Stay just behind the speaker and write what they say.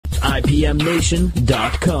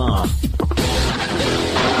IPMNation.com.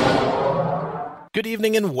 Good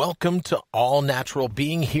evening and welcome to All Natural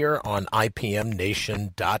Being here on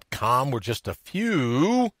IPMNation.com. We're just a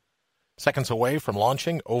few seconds away from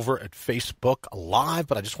launching over at Facebook Live,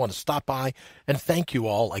 but I just want to stop by and thank you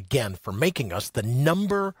all again for making us the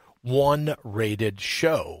 #1 rated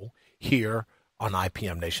show here on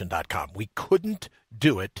IPMNation.com. We couldn't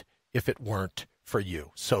do it if it weren't for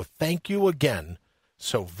you. So thank you again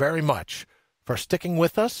so very much for sticking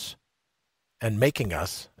with us and making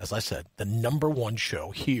us, as I said, the #1 show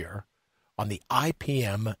here on the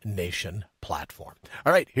IPM Nation platform.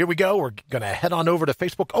 All right, here we go. We're going to head on over to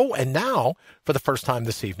Facebook. Oh, and now, for the first time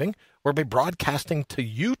this evening, we'll be broadcasting to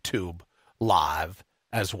YouTube live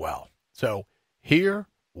as well. So here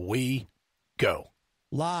we go.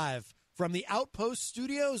 Live from the Outpost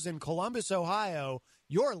Studios in Columbus, Ohio,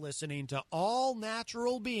 you're listening to All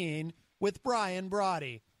Natural Being with Brian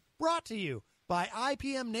Brawdy. Brought to you by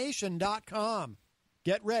IPMNation.com.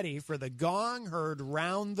 Get ready for the gong heard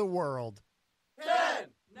round the world.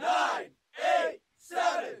 10, 9, 8,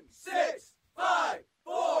 7, 6, 5,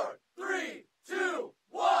 4, 3, 2,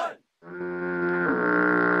 1.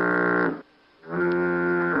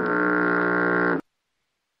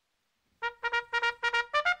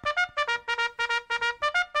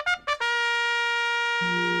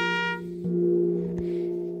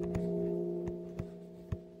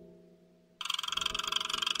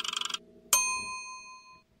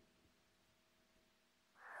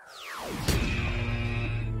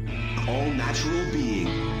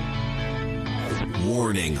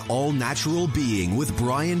 Warning, All Natural Being with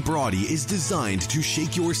Brian Brawdy is designed to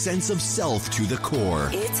shake your sense of self to the core.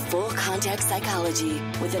 It's full contact psychology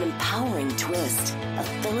with an empowering twist, a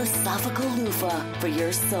philosophical loofah for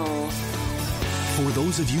your soul. For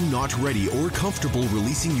those of you not ready or comfortable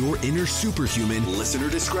releasing your inner superhuman, listener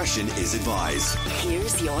discretion is advised.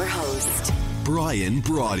 Here's your host, Brian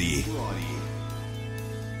Brawdy.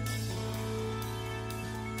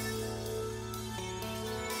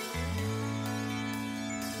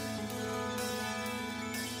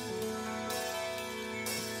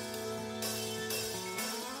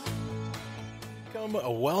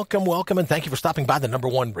 Welcome, and thank you for stopping by the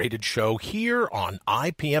 #1 rated show here on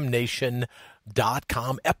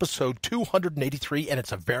IPMNation.com, episode 283, and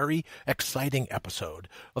it's a very exciting episode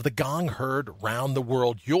of the Gong Heard Round the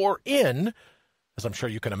World. You're in, as I'm sure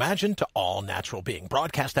you can imagine, to All Natural Being,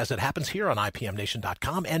 broadcast as it happens here on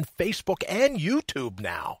IPMNation.com and Facebook and YouTube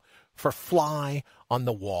now for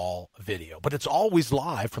fly-on-the-wall video. But it's always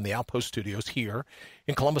live from the Outpost Studios here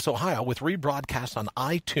in Columbus, Ohio, with rebroadcasts on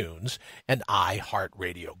iTunes and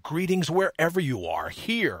iHeartRadio. Greetings wherever you are,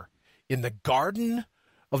 here in the Garden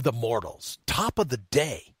of the Mortals, top of the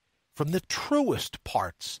day, from the truest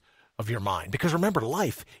parts of your mind. Because remember,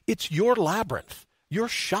 life, it's your labyrinth, your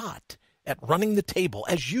shot at running the table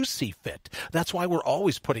as you see fit. That's why we're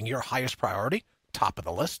always putting your highest priority top of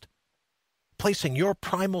the list, placing your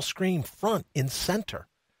primal scream front and center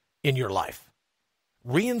in your life,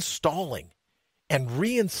 reinstalling and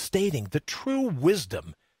reinstating the true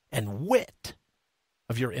wisdom and wit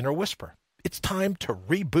of your inner whisper. It's time to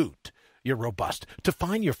reboot your robust, to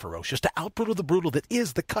find your ferocious, to outbrutal the brutal that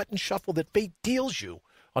is the cut and shuffle that fate deals you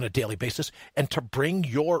on a daily basis, and to bring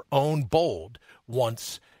your own bold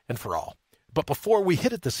once and for all. But before we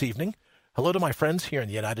hit it this evening, hello to my friends here in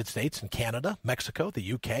the United States and Canada, Mexico, the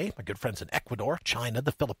UK, my good friends in Ecuador, China,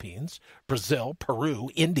 the Philippines, Brazil, Peru,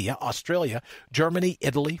 India, Australia, Germany,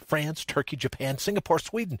 Italy, France, Turkey, Japan, Singapore,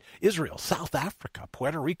 Sweden, Israel, South Africa,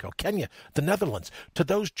 Puerto Rico, Kenya, the Netherlands. To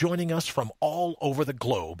those joining us from all over the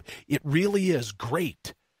globe, it really is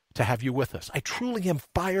great to have you with us. I truly am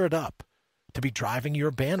fired up to be driving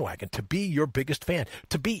your bandwagon, to be your biggest fan,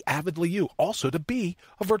 to be avidly you, also to be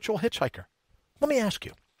a virtual hitchhiker. Let me ask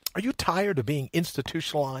you, are you tired of being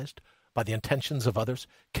institutionalized by the intentions of others,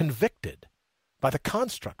 convicted by the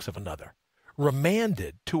constructs of another,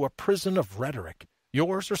 remanded to a prison of rhetoric,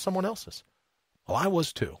 yours or someone else's? Well, I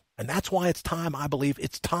was too. And that's why it's time, I believe,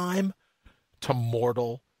 it's time to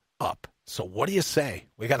mortal up. So what do you say?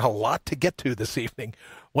 We got a lot to get to this evening.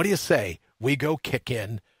 What do you say we go kick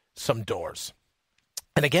in some doors?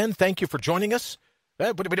 And again, thank you for joining us.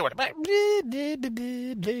 Thank you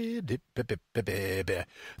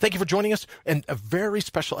for joining us, and a very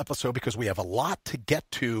special episode because we have a lot to get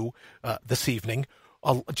to this evening,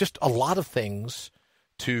 just a lot of things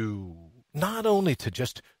to not only to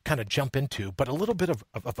just kind of jump into, but a little bit of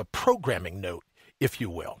a programming note, if you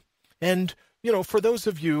will. And, you know, for those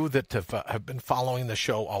of you that have been following the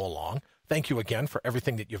show all along, thank you again for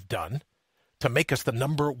everything that you've done to make us the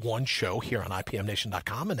 #1 show here on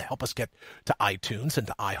IPMNation.com and to help us get to iTunes and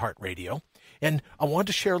to iHeartRadio. And I wanted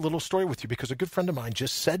to share a little story with you because a good friend of mine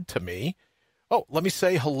just said to me, oh, let me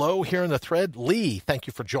say hello here in the thread. Lee, thank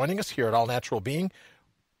you for joining us here at All Natural Being.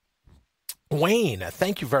 Wayne,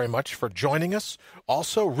 thank you very much for joining us.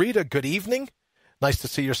 Also, Rita, good evening. Nice to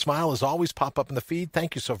see your smile as always pop up in the feed.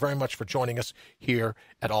 Thank you so very much for joining us here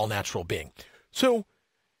at All Natural Being. So,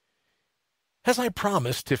 as I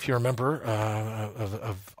promised, if you remember,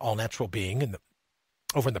 of All Natural Being and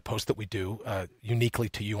over in the post that we do uniquely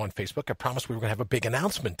to you on Facebook, I promised we were going to have a big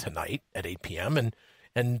announcement tonight at 8 p.m.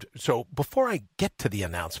 And so before I get to the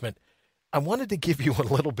announcement, I wanted to give you a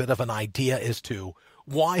little bit of an idea as to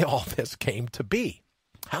why all this came to be,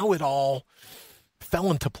 how it all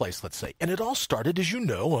fell into place, let's say. And it all started, as you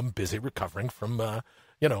know, I'm busy recovering from, a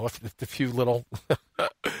few little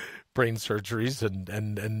brain surgeries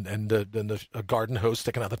and a garden hose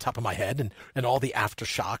sticking out the top of my head and all the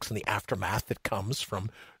aftershocks and the aftermath that comes from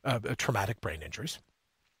traumatic brain injuries.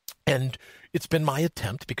 And it's been my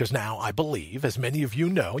attempt, because now I believe, as many of you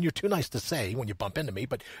know, and you're too nice to say when you bump into me,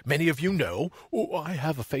 but many of you know, I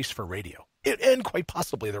have a face for radio. And quite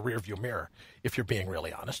possibly the rearview mirror, if you're being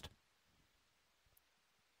really honest.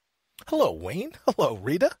 Hello, Wayne. Hello,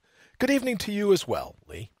 Rita. Good evening to you as well,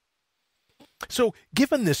 Lee. So,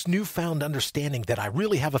 given this newfound understanding that I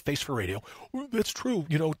really have a face for radio, that's true.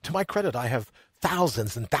 You know, to my credit, I have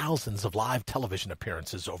thousands and thousands of live television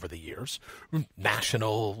appearances over the years,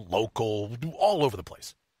 national, local, all over the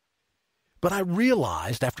place. But I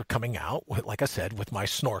realized after coming out, like I said, with my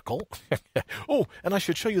snorkel, oh, and I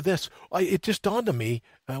should show you this. It just dawned on me,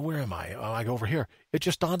 where am I? I go over here. It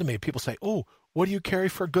just dawned on me, people say, oh, what do you carry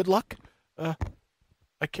for good luck?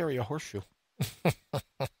 I carry a horseshoe.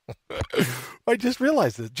 I just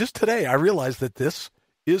realized that just today. I realized that this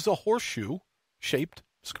is a horseshoe-shaped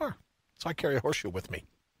scar. So I carry a horseshoe with me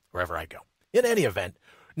wherever I go. In any event,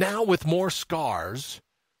 now with more scars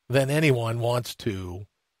than anyone wants to,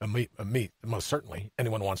 me most certainly,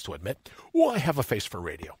 anyone wants to admit, I have a face for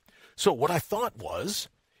radio. So what I thought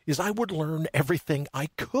is I would learn everything I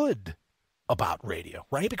could about radio,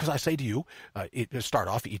 right? Because I say to you, start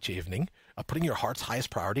off each evening, putting your heart's highest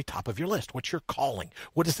priority top of your list. What's your calling?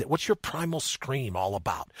 What is it? What's your primal scream all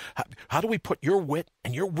about? How do we put your wit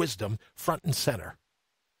and your wisdom front and center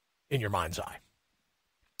in your mind's eye?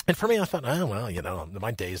 And for me, I thought,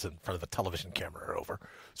 my days in front of a television camera are over.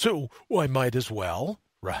 So I might as well,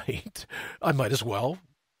 right? I might as well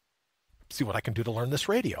see what I can do to learn this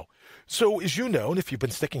radio. So as you know, and if you've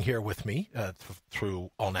been sticking here with me through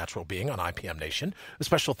All Natural Being on IPM Nation, a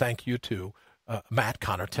special thank you to Matt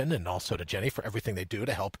Connerton and also to Jenny for everything they do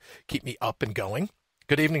to help keep me up and going.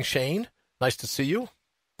 Good evening, Shane. Nice to see you.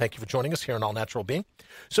 Thank you for joining us here on All Natural Being.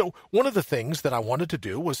 So one of the things that I wanted to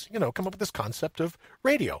do was, come up with this concept of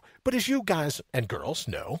radio. But as you guys and girls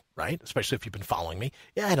know, right, especially if you've been following me,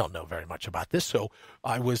 I don't know very much about this. So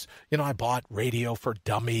I was, I bought radio for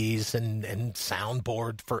dummies and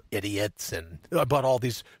soundboard for idiots. And I bought all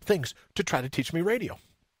these things to try to teach me radio.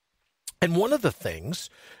 And one of the things,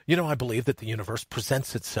 I believe that the universe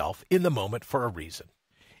presents itself in the moment for a reason.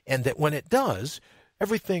 And that when it does,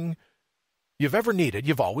 everything you've ever needed,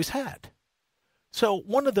 you've always had. So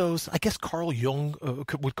one of those, I guess Carl Jung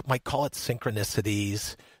might call it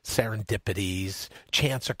synchronicities, serendipities,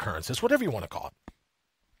 chance occurrences, whatever you want to call it.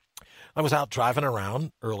 I was out driving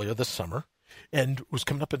around earlier this summer and was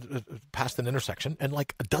coming up past an intersection, and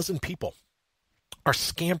like a dozen people are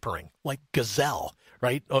scampering like gazelle,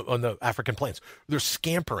 right, on the African plains. They're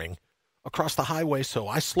scampering across the highway, so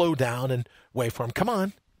I slow down and wait for them. Come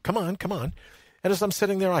on, come on, come on. And as I'm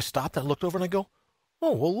sitting there, I stopped and I looked over and I go,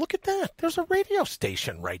 oh, well, look at that. There's a radio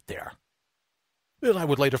station right there. And I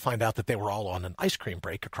would later find out that they were all on an ice cream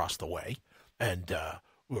break across the way. And,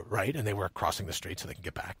 right, and they were crossing the street so they can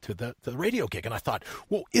get back to the radio gig. And I thought,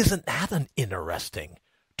 well, isn't that an interesting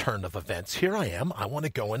turn of events? Here I am. I want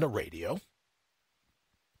to go into radio.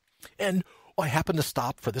 And I happened to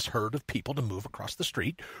stop for this herd of people to move across the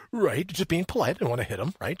street, right? Just being polite. I didn't want to hit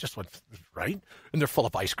them, right? Right? And they're full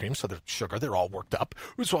of ice cream, so they're sugar. They're all worked up.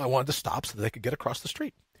 So I wanted to stop so that they could get across the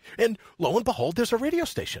street. And lo and behold, there's a radio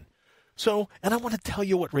station. So, and I want to tell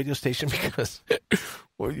you what radio station because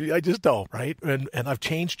well, I just don't, right? And I've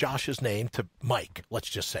changed Josh's name to Mike, let's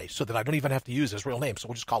just say, so that I don't even have to use his real name. So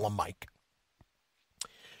we'll just call him Mike.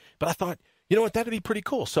 But I thought, you know what? That'd be pretty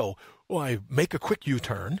cool. So I make a quick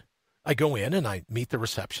U-turn. I go in and I meet the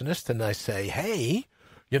receptionist and I say, hey,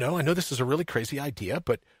 I know this is a really crazy idea,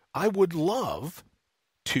 but I would love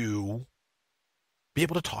to be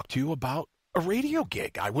able to talk to you about a radio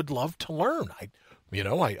gig. I would love to learn.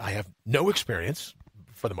 I have no experience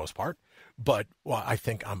for the most part, But well, I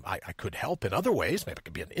think I could help in other ways. Maybe I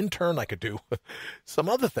could be an intern. I could do some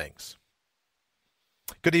other things.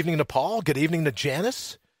 Good evening to Paul. Good evening to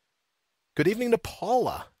Janice. Good evening to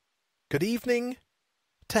Paula. Good evening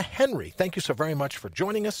to Henry. Thank you so very much for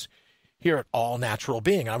joining us here at All Natural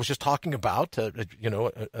Being. I was just talking about, a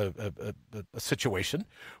situation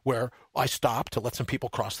where I stopped to let some people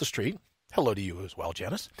cross the street. Hello to you as well,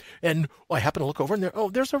 Janice. And I happen to look over and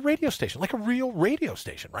there's a radio station, like a real radio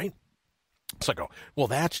station, right? So I go, well,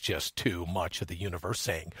 that's just too much of the universe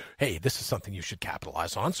saying, hey, this is something you should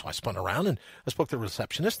capitalize on. So I spun around and I spoke to the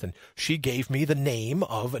receptionist, and she gave me the name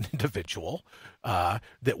of an individual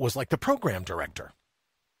that was like the program director.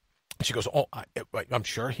 She goes, oh, I'm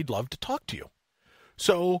sure he'd love to talk to you.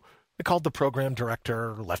 So I called the program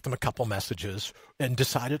director, left him a couple messages, and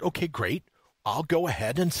decided, okay, great, I'll go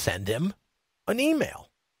ahead and send him an email.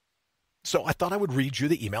 So I thought I would read you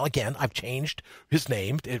the email. Again, I've changed his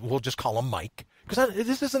name. We'll just call him Mike. Because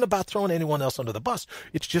this isn't about throwing anyone else under the bus.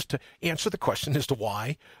 It's just to answer the question as to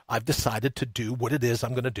why I've decided to do what it is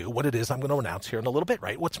I'm going to do, what it is I'm going to announce here in a little bit,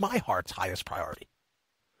 right? What's my heart's highest priority?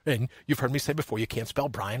 And you've heard me say before, you can't spell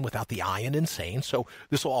Brian without the I in insane. So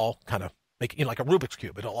this will all kind of make, like a Rubik's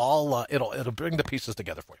Cube. It'll all, it'll bring the pieces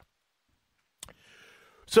together for you.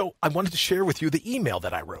 So I wanted to share with you the email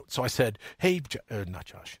that I wrote. So I said, hey, not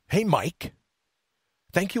Josh. Hey, Mike,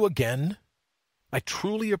 thank you again. I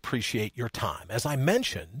truly appreciate your time. As I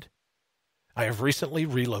mentioned, I have recently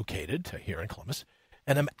relocated to here in Columbus,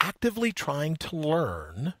 and I'm actively trying to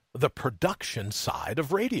learn the production side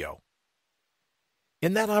of radio.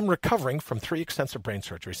 In that I'm recovering from 3 extensive brain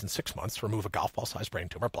surgeries in 6 months, remove a golf ball-sized brain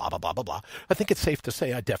tumor, blah, blah, blah, blah, blah. I think it's safe to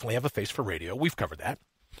say I definitely have a face for radio. We've covered that.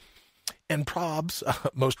 And probs,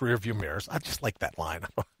 most rear view mirrors. I just like that line,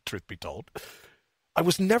 truth be told. I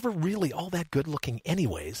was never really all that good looking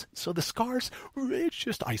anyways, so the scars, it's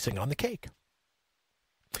just icing on the cake.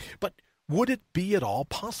 But would it be at all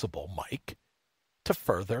possible, Mike, to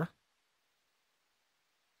further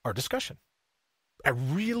our discussion? I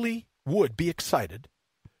really would be excited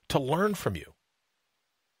to learn from you.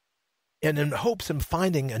 And in hopes of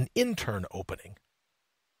finding an intern opening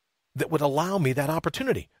that would allow me that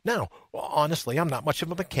opportunity. Now, honestly, I'm not much of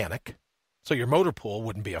a mechanic, so your motor pool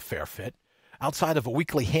wouldn't be a fair fit. Outside of a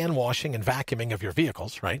weekly hand washing and vacuuming of your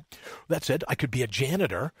vehicles, right? That said, I could be a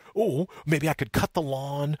janitor. Oh, maybe I could cut the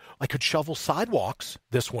lawn. I could shovel sidewalks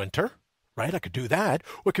this winter, right? I could do that.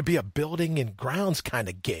 Or it could be a building and grounds kind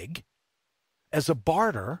of gig as a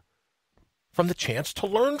barter from the chance to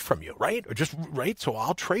learn from you, right? Or just, right? So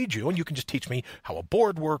I'll trade you, and you can just teach me how a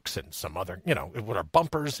board works and some other, what are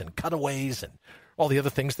bumpers and cutaways and all the other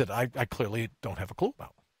things that I clearly don't have a clue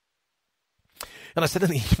about. And I said in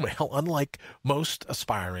the email, unlike most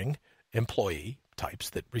aspiring employee types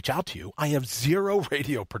that reach out to you, I have zero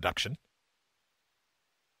radio production,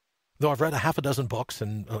 though I've read a half a dozen books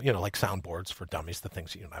and, like soundboards for dummies, the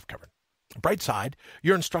things that I've covered. Bright side,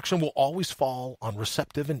 your instruction will always fall on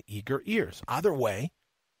receptive and eager ears. Either way,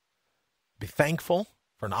 be thankful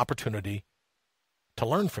for an opportunity to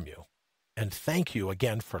learn from you. And thank you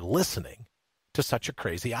again for listening to such a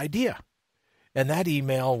crazy idea. And that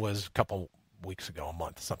email was a couple weeks ago, a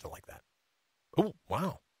month, something like that. Oh,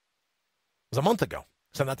 wow. It was a month ago.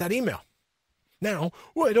 Sent out that email. Now,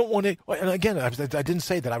 I don't want to, and again, I didn't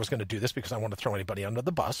say that I was going to do this because I want to throw anybody under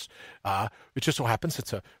the bus. It just so happens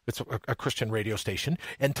it's a Christian radio station.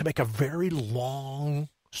 And to make a very long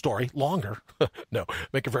story,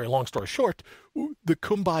 make a very long story short, the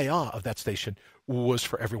kumbaya of that station was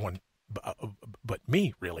for everyone but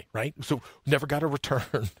me, really, right? So never got a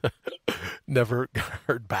return, never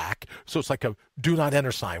heard back. So it's like a do not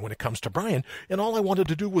enter sign when it comes to Brian. And all I wanted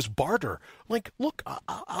to do was barter. Like, look,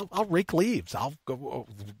 I'll rake leaves. I'll go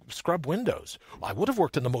scrub windows. I would have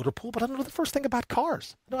worked in the motor pool, but I don't know the first thing about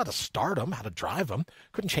cars. I know how to start them, how to drive them.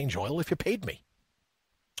 Couldn't change oil if you paid me.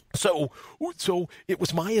 So it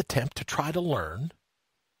was my attempt to try to learn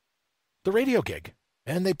the radio gig.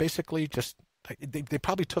 And they basically just, they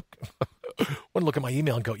probably took one look at my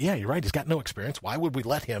email and go, yeah, you're right. He's got no experience. Why would we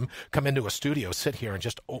let him come into a studio, sit here and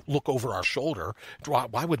just look over our shoulder?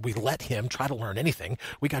 Why would we let him try to learn anything?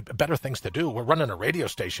 We got better things to do. We're running a radio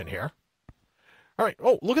station here. All right.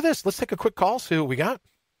 Oh, look at this. Let's take a quick call. See who we got.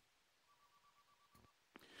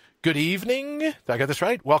 Good evening. Did I get this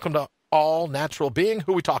right? Welcome to All Natural Being.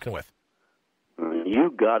 Who are we talking with?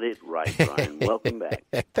 You got it right, Brian. Welcome back.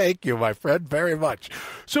 Thank you, my friend, very much.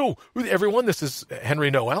 So, everyone, this is Henry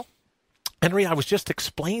Noel. Henry, I was just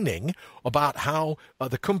explaining about how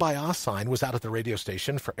the Kumbaya sign was out at the radio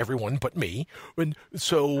station for everyone but me. And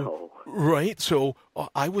so, right, so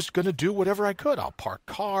I was going to do whatever I could. I'll park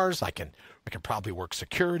cars. I can probably work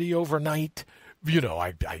security overnight. You know,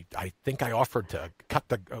 I think I offered to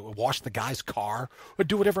wash the guy's car or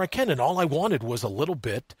do whatever I can. And all I wanted was a little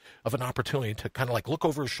bit of an opportunity to kind of like look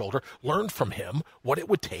over his shoulder, learn from him what it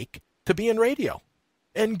would take to be in radio.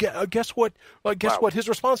 And guess what? What his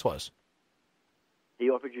response was? He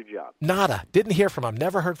offered you a job. Nada. Didn't hear from him.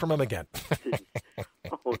 Never heard from him again.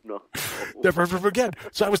 Oh, no. Never heard from him again.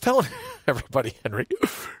 So I was telling everybody, Henry,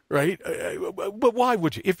 right? But why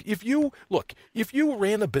would you? If you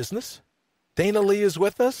ran a business, Dana Lee is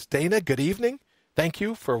with us. Dana, good evening. Thank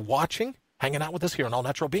you for watching, hanging out with us here on All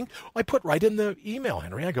Natural Being. I put right in the email,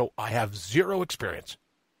 Henry. I go, I have zero experience,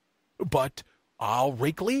 but I'll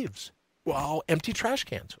rake leaves. Well, I'll empty trash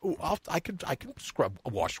cans. I could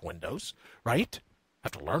wash windows, right? I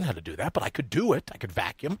have to learn how to do that, but I could do it. I could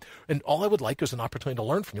vacuum. And all I would like is an opportunity to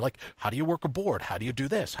learn from you. Like, how do you work a board? How do you do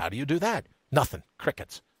this? How do you do that? Nothing.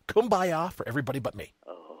 Crickets. Kumbaya for everybody but me.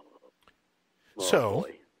 Oh, so,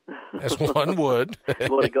 boy. as one would.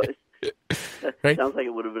 Right? Sounds like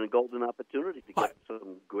it would have been a golden opportunity to get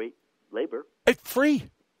some great labor. It's free,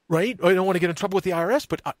 right? I don't want to get in trouble with the IRS,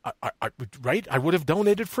 but I would have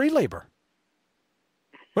donated free labor.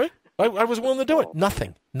 Right? I was willing to do it.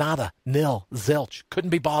 Nothing. Nada. Nil. Zilch. Couldn't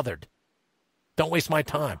be bothered. Don't waste my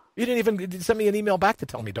time. You didn't even send me an email back to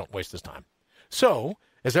tell me don't waste this time. So,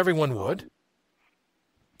 as everyone would,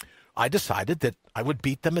 I decided that I would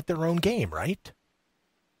beat them at their own game, right?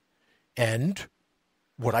 And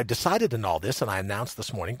what I decided in all this, and I announced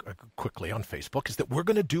this morning quickly on Facebook, is that we're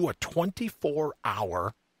going to do a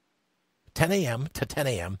 24-hour, 10 a.m. to 10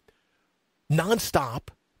 a.m., nonstop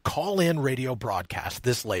call-in radio broadcast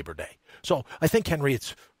this Labor Day. So I think, Henry,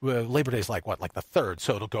 it's Labor Day is like the 3rd,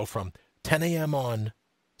 so it'll go from 10 a.m. on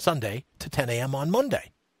Sunday to 10 a.m. on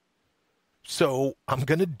Monday. So I'm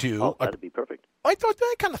going to do... Oh, that'd be perfect. I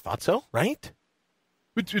kind of thought so, right?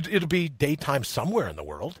 It'll be daytime somewhere in the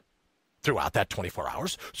world throughout that 24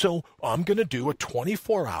 hours. So I'm going to do a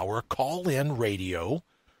 24-hour call-in radio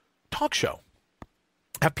talk show.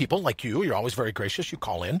 Have people like you're always very gracious, you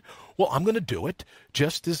call in. Well, I'm going to do it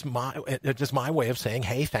just as my way of saying,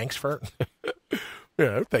 hey, thanks for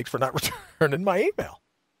not returning my email.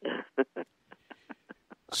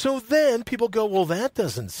 So then people go, well, that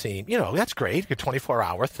doesn't seem, that's great, a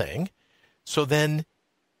 24-hour thing. So then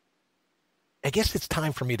I guess it's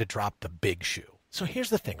time for me to drop the big shoe. So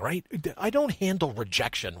here's the thing, right? I don't handle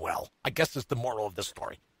rejection well, I guess is the moral of the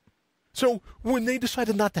story. So when they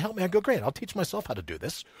decided not to help me, I go, great, I'll teach myself how to do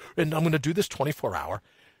this. And I'm going to do this 24-hour.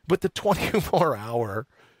 But the 24-hour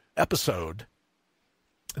episode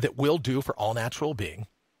that we'll do for All Natural Being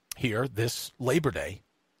here this Labor Day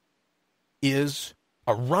is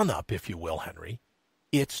a run-up, if you will, Henry.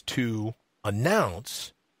 It's to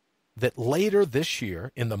announce that later this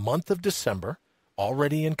year, in the month of December,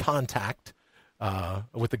 already in contact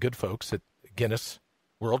with the good folks at Guinness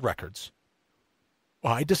World Records,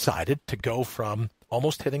 I decided to go from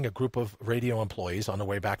almost hitting a group of radio employees on the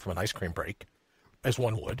way back from an ice cream break, as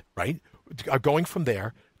one would, right? Going from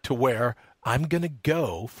there to where I'm going to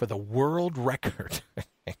go for the world record.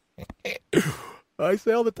 I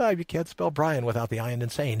say all the time, you can't spell Brian without the I in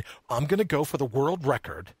insane. I'm going to go for the world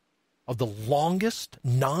record of the longest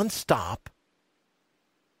nonstop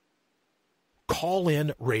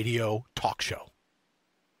call-in radio talk show.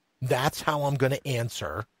 That's how I'm going to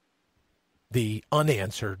answer the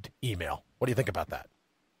unanswered email. What do you think about that?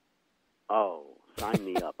 Oh, sign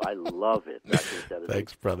me up. I love it. I think that is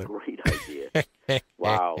Thanks, brother. Great idea.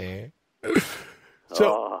 Wow.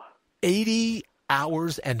 So 80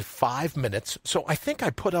 hours and 5 minutes. So I think I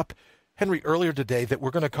put up, Henry, earlier today that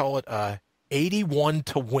we're going to call it 81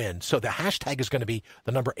 to win. So the hashtag is going to be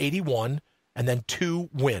the number 81 and then to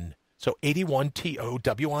win. So 81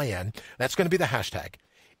 TOWIN. That's going to be the hashtag.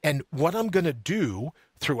 And what I'm going to do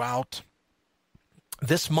throughout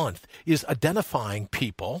this month is identifying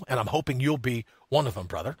people, and I'm hoping you'll be one of them,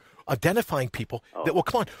 brother, identifying people that will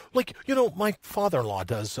come on. Like, my father-in-law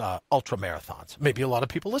does ultra marathons. Maybe a lot of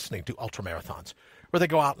people listening do ultra marathons where they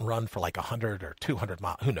go out and run for like 100 or 200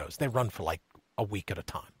 miles. Who knows? They run for like a week at a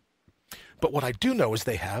time. But what I do know is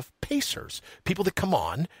they have pacers, people that come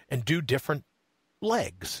on and do different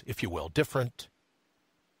legs, if you will, different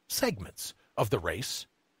segments of the race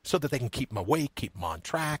so that they can keep them awake, keep them on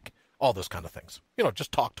track, all those kind of things.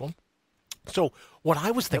 Just talk to them. So what I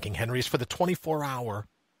was thinking, Henry, is for the 24-hour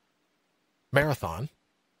marathon,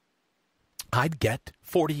 I'd get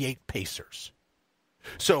 48 pacers.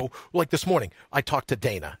 So, like this morning, I talked to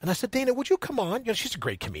Dana, and I said, Dana, would you come on? She's a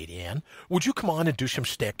great comedian. Would you come on and do some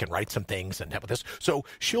shtick and write some things and have this? So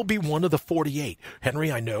she'll be one of the 48.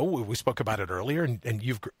 Henry, I know we spoke about it earlier, and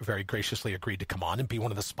you've very graciously agreed to come on and be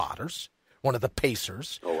one of the spotters, one of the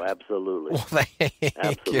pacers. Oh, absolutely. Well,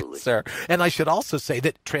 thank you, sir. And I should also say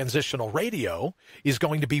that Transitional Radio is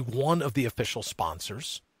going to be one of the official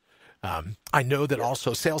sponsors. I know that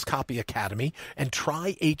also Sales Copy Academy and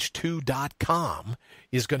tryh2.com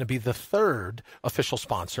is going to be the third official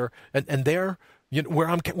sponsor, and they're where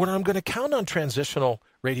I'm going to count on Transitional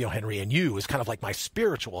Radio, Henry, and you is kind of like my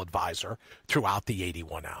spiritual advisor throughout the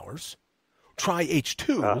 81 hours. Try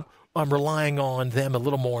H2. I'm relying on them a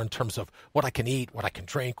little more in terms of what I can eat, what I can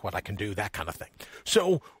drink, what I can do, that kind of thing.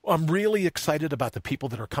 So I'm really excited about the people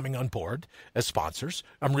that are coming on board as sponsors.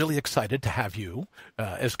 I'm really excited to have you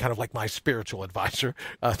as kind of like my spiritual advisor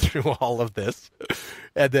through all of this.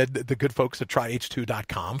 And then the good folks at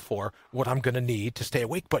tryh2.com for what I'm going to need to stay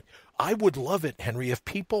awake. But I would love it, Henry, if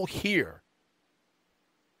people here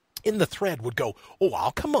in the thread would go, oh,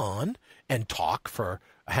 I'll come on and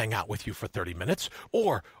hang out with you for 30 minutes?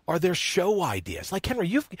 Or are there show ideas? Like, Henry,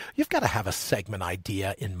 you've got to have a segment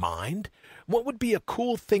idea in mind. What would be a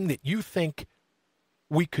cool thing that you think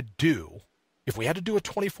we could do if we had to do a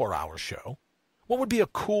 24-hour show? What would be a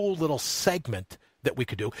cool little segment that we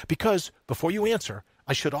could do? Because before you answer,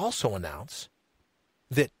 I should also announce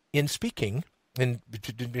that in speaking, in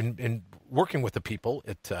working with the people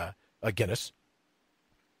at Guinness,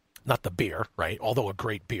 not the beer, right? Although a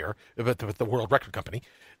great beer, but the World Record Company.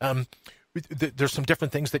 There's some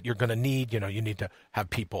different things that you're going to need. You need to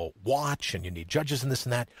have people watch, and you need judges and this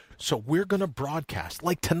and that. So we're going to broadcast.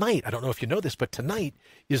 Like tonight, I don't know if you know this, but tonight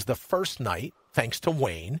is the first night, thanks to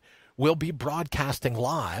Wayne, we'll be broadcasting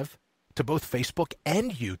live to both Facebook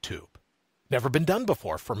and YouTube. Never been done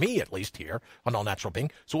before, for me at least here on All Natural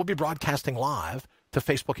Being. So we'll be broadcasting live to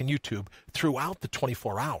Facebook and YouTube throughout the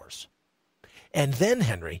 24 hours. And then,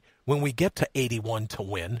 Henry, when we get to 81 to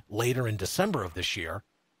win later in December of this year,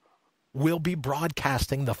 we'll be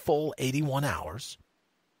broadcasting the full 81 hours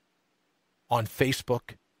on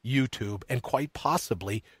Facebook, YouTube, and quite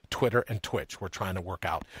possibly Twitter and Twitch. We're trying to work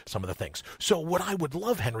out some of the things. So what I would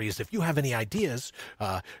love, Henry, is if you have any ideas.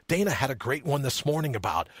 Dana had a great one this morning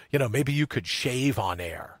about, maybe you could shave on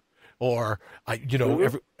air. Or,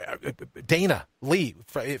 Dana Lee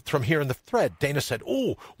from here in the thread, Dana said,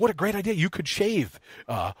 oh, what a great idea. You could shave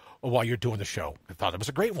while you're doing the show. I thought it was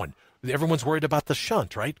a great one. Everyone's worried about the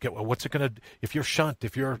shunt, right? What's it going to, if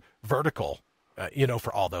you're vertical,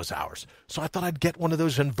 for all those hours. So I thought I'd get one of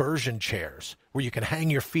those inversion chairs where you can hang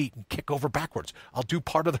your feet and kick over backwards. I'll do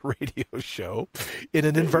part of the radio show in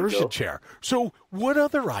an inversion chair. So what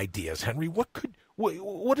other ideas, Henry?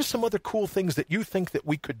 What are some other cool things that you think that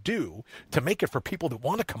we could do to make it for people that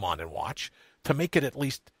want to come on and watch, to make it at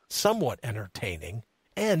least somewhat entertaining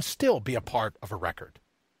and still be a part of a record?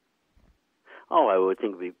 Oh, I would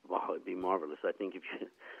think it'd be marvelous. I think if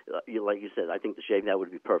you like you said, I think the shaving, that would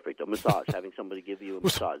be perfect. A massage, having somebody give you a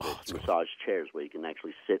massage. There's massage chairs where you can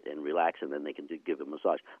actually sit and relax, and then they can give a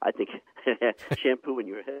massage. I think shampoo in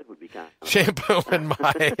your head would be kind of... Shampoo in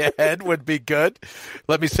my head would be good.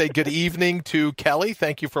 Let me say good evening to Kelly.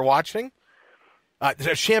 Thank you for watching.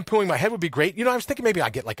 Shampooing my head would be great. I was thinking maybe I'll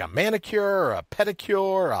get like a manicure or a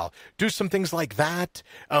pedicure. I'll do some things like that.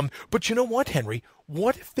 But you know what, Henry?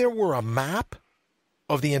 What if there were a map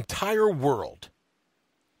of the entire world?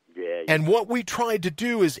 Yeah. And what we tried to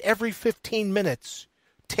do is every 15 minutes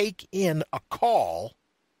take in a call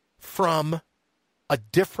from a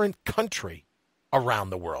different country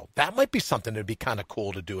around the world. That might be something that would be kind of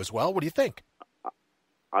cool to do as well. What do you think?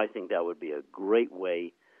 I think that would be a great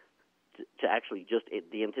way to actually just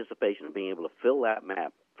the anticipation of being able to fill that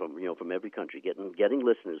map from every country, getting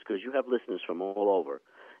listeners, because you have listeners from all over,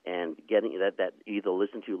 and getting that either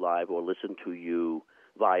listen to you live or listen to you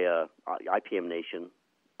via IPM Nation,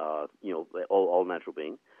 all Natural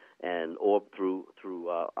Being, or through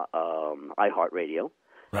iHeartRadio.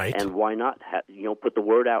 Right. And why not put the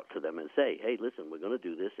word out to them and say, hey, listen, we're going to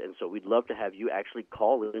do this, and so we'd love to have you actually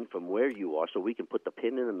call in from where you are so we can put the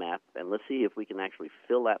pin in the map, and let's see if we can actually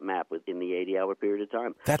fill that map within the 80-hour period of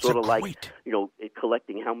time. That's sort of great. Like,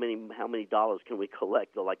 collecting how many dollars can we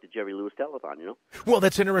collect, like the Jerry Lewis Telethon, Well,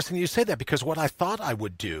 that's interesting you say that, because what I thought I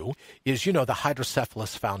would do is, the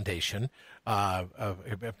Hydrocephalus Foundation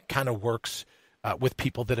kind of works with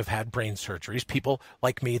people that have had brain surgeries, people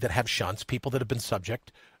like me that have shunts, people that have been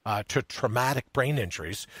subject to traumatic brain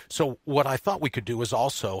injuries. So what I thought we could do is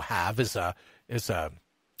also have is a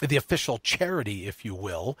the official charity, if you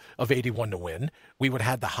will, of 81 to Win, we would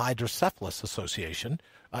have the Hydrocephalus Association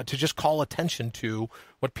to just call attention to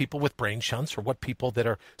what people with brain shunts or what people that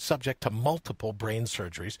are subject to multiple brain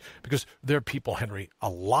surgeries, because there are people, Henry, there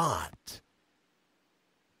are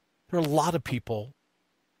a lot of people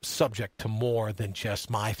subject to more than just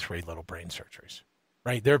my 3 little brain surgeries,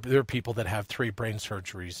 right? There are people that have 3 brain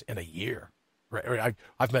surgeries in a year. Right?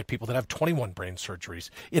 I've met people that have 21 brain surgeries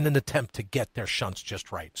in an attempt to get their shunts just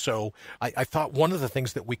right. So I thought one of the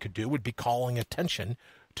things that we could do would be calling attention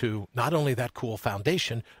to not only that cool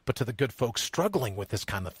foundation, but to the good folks struggling with this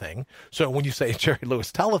kind of thing. So when you say Jerry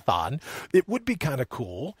Lewis Telethon, it would be kind of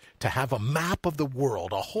cool to have a map of the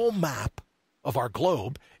world, a whole map of our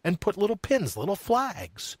globe, and put little pins, little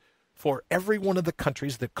flags for every one of the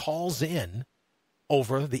countries that calls in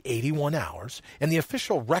over the 81 hours. And the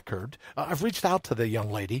official record, I've reached out to the young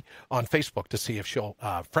lady on Facebook to see if she'll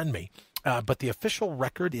friend me, but the official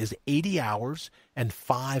record is 80 hours and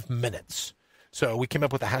 5 minutes. So we came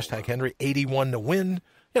up with the hashtag, Henry, 81 to Win.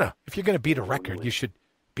 You know, if you're going to beat a record, you should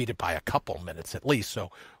beat it by a couple minutes at least.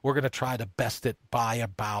 So we're going to try to best it by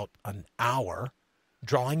about an hour,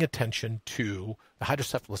 drawing attention to the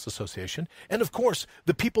Hydrocephalus Association. And, of course,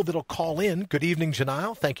 the people that will call in. Good evening,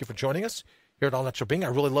 Janile. Thank you for joining us here at All Natural Being. I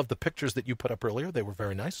really love the pictures that you put up earlier. They were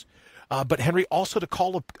very nice. But, Henry, also to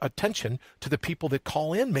call attention to the people that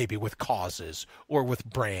call in maybe with causes or with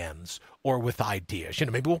brands or with ideas. You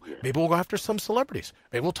know, maybe we'll go after some celebrities.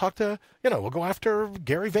 Maybe we'll talk to, we'll go after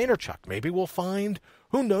Gary Vaynerchuk. Maybe we'll find,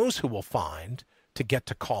 who knows who we'll find to get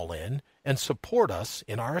to call in and support us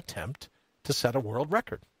in our attempt to set a world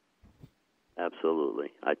record.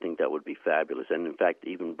 Absolutely. I think that would be fabulous. And, in fact,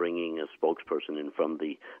 even bringing a spokesperson in from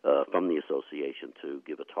the association to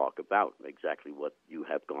give a talk about exactly what you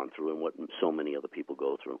have gone through and what so many other people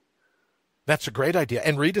go through. That's a great idea.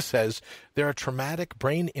 And Rita says there are traumatic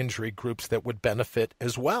brain injury groups that would benefit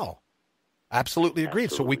as well. Absolutely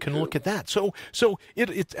agreed. Absolutely so we can look at that. So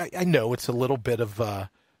I know it's a little bit of,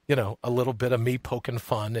 a little bit of me poking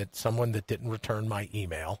fun at someone that didn't return my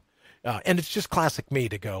email. And it's just classic me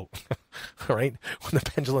to go, right? When the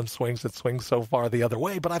pendulum swings, it swings so far the other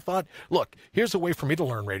way. But I thought, look, here's a way for me to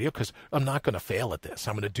learn radio because I'm not going to fail at this.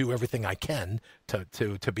 I'm going to do everything I can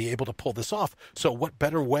to be able to pull this off. So what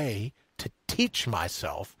better way to teach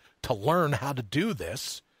myself to learn how to do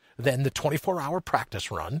this than the 24-hour practice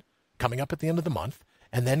run coming up at the end of the month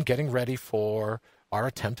and then getting ready for our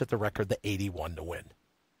attempt at the record, the 81 to Win.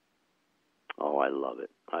 Oh, I love it.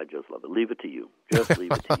 I just love it. Leave it to you. Just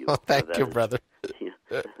leave it to you. Thank you, brother.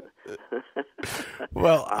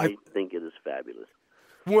 Well, I think it is fabulous.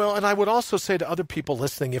 Well, and I would also say to other people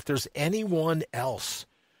listening, if there's anyone else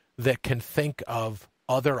that can think of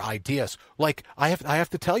other ideas, like I have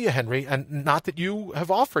to tell you, Henry, and not that you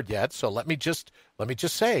have offered yet, so let me just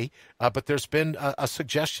say, but there's been a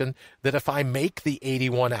suggestion that if I make the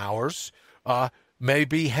 81 hours,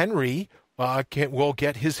 maybe Henry will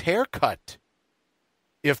get his hair cut.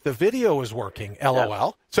 If the video is working,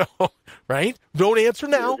 LOL. So, right? Don't answer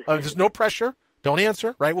now. There's no pressure. Don't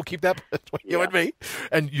answer, right? We'll keep that between you and me.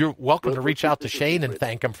 And you're welcome to reach out to Shane and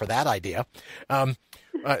thank him for that idea.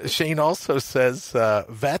 Shane also says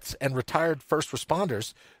vets and retired first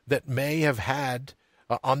responders that may have had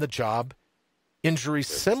on the job injuries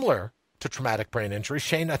similar to traumatic brain injury.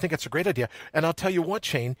 Shane, I think it's a great idea. And I'll tell you what,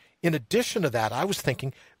 Shane, in addition to that, I was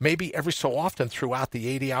thinking maybe every so often throughout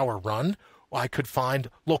the 80-hour run, I could find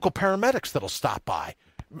local paramedics that'll stop by.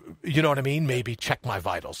 You know what I mean? Maybe check my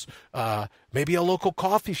vitals. Maybe a local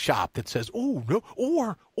coffee shop that says, "Oh no,"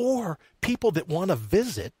 or people that want to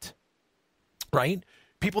visit, right?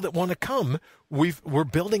 People that want to come. We're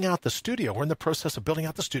building out the studio. We're in the process of building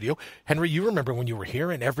out the studio. Henry, you remember when you were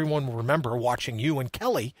here, and everyone will remember watching you and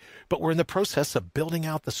Kelly. But we're in the process of building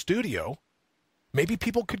out the studio. Maybe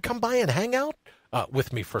people could come by and hang out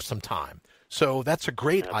with me for some time. So that's a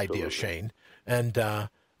great idea, Shane. And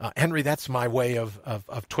Henry, that's my way of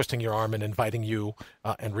twisting your arm and inviting you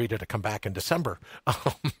and Rita to come back in December.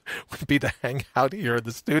 Would be to hang out here in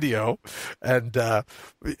the studio. And,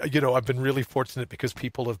 I've been really fortunate because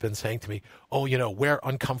people have been saying to me, oh, wear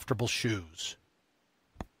uncomfortable shoes.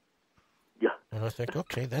 Yeah. And I think,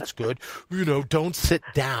 okay, that's good. Don't sit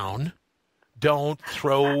down. Don't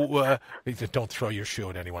throw your shoe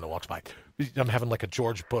at anyone who walks by. I'm having like a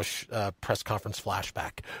George Bush press conference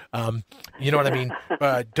flashback. You know what I mean?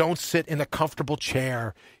 Don't sit in a comfortable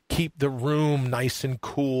chair. Keep the room nice and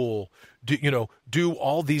cool. Do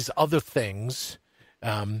all these other things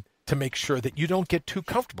to make sure that you don't get too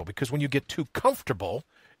comfortable. Because when you get too comfortable,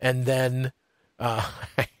 and then,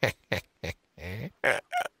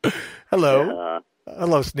 hello,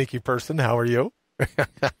 sneaky person. How are you?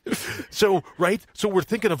 So we're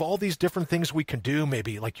thinking of all these different things we can do.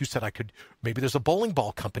 Maybe, like you said, maybe there's a bowling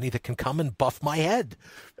ball company that can come and buff my head.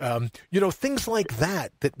 Things like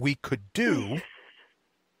that we could do.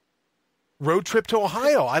 Road trip to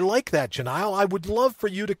Ohio. I like that, Janelle. I would love for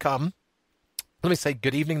you to come. Let me say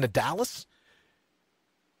good evening to Dallas.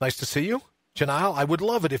 Nice to see you. Janelle, I would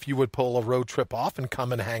love it if you would pull a road trip off and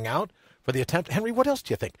come and hang out for the attempt. Henry, what else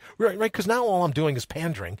do you think? Right, because now all I'm doing is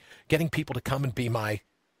pandering, getting people to come and be my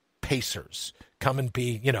pacers, come and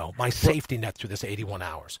be, my safety net through this 81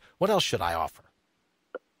 hours. What else should I offer?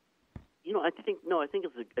 I think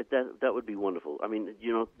that would be wonderful. I mean,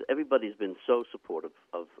 everybody's been so supportive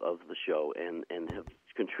of the show and have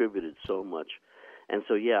contributed so much. And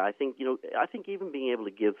so, yeah, I think even being able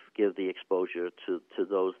to give the exposure to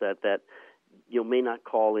those that may not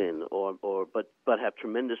call in but have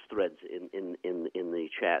tremendous threads in the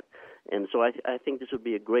chat. And so I think this would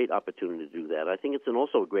be a great opportunity to do that. I think it's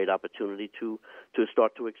also a great opportunity to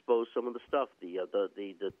start to expose some of the stuff, the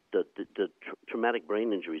traumatic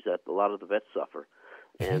brain injuries that a lot of the vets suffer,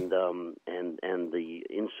 and the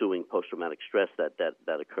ensuing post-traumatic stress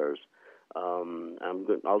that occurs.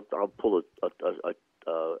 I'll pull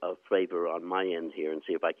a favor on my end here and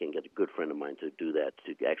see if I can get a good friend of mine to do that,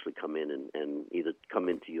 to actually come in and either come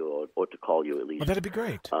into you or to call you at least. Well, that'd be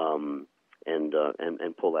great.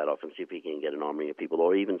 And pull that off and see if he can get an army of people,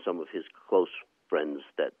 or even some of his close friends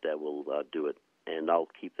that will do it. And I'll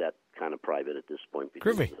keep that kind of private at this point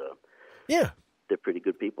because they're pretty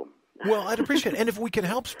good people. Well, I'd appreciate it. And if we can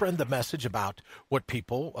help spread the message about what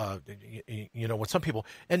people, what some people,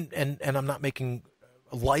 and I'm not making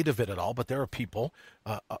light of it at all, but there are people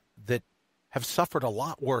that have suffered a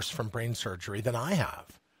lot worse from brain surgery than I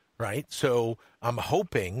have, right? So I'm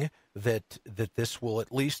hoping that this will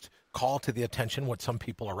at least call to the attention what some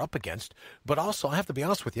people are up against. But also, I have to be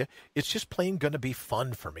honest with you, it's just plain going to be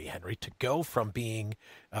fun for me, Henry, to go from being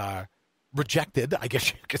rejected, I guess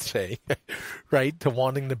you could say, right, to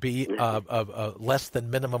wanting to be a less than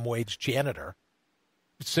minimum wage janitor,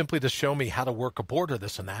 simply to show me how to work a border,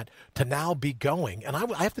 this and that, to now be going. And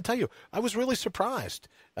I have to tell you, I was really surprised.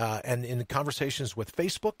 And in conversations with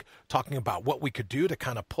Facebook, talking about what we could do to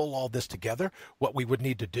kind of pull all this together, what we would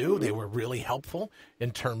need to do, they were really helpful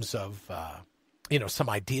in terms of, some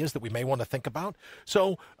ideas that we may want to think about.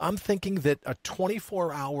 So I'm thinking that a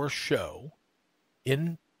 24-hour show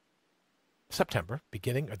in September,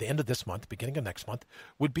 beginning or the end of this month, beginning of next month,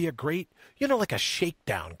 would be a great, like a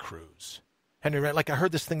shakedown cruise. Henry, right? Like I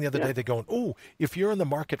heard this thing the other day, they're going, if you're in the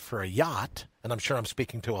market for a yacht, and I'm sure I'm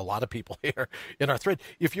speaking to a lot of people here in our thread,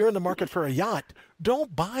 if you're in the market for a yacht,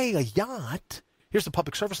 don't buy a yacht. Here's the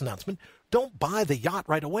public service announcement. Don't buy the yacht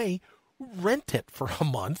right away. Rent it for a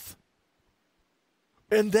month,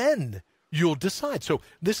 and then you'll decide. So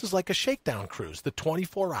this is like a shakedown cruise. The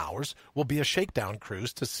 24 hours will be a shakedown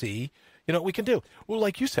cruise to see, what we can do. Well,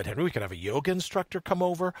 like you said, Henry, we could have a yoga instructor come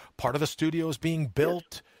over. Part of the studio is being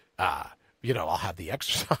built. I'll have the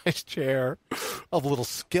exercise chair, a little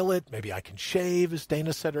skillet. Maybe I can shave, as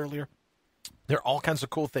Dana said earlier. There are all kinds of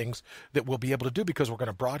cool things that we'll be able to do because we're going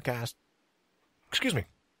to broadcast.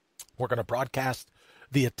 We're going to broadcast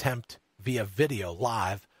the attempt via video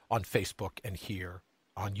live on Facebook and here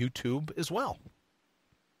on YouTube as well.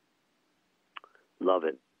 Love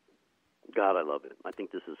it. God, I love it. I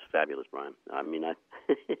think this is fabulous, Brian. I mean,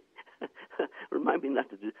 remind me not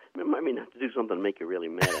to do something to make you really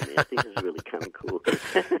mad at me. I think this is really kind of cool.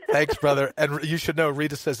 Thanks, brother. And you should know,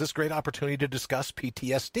 Rita says, this great opportunity to discuss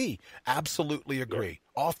PTSD. Absolutely agree.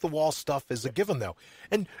 Yeah. Off-the-wall stuff is a given, though.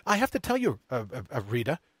 And I have to tell you,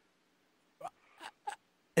 Rita,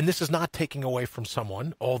 and this is not taking away from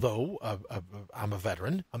someone, although I'm a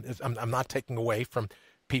veteran. I'm not taking away from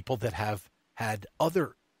people that have had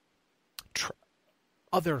other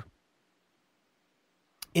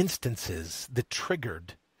instances that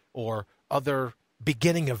triggered or other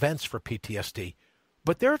beginning events for PTSD.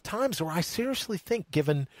 But there are times where I seriously think,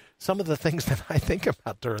 given some of the things that I think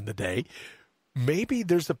about during the day, maybe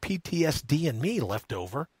there's a PTSD in me left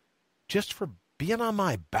over just for being on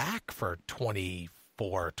my back for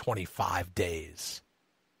 24, 25 days.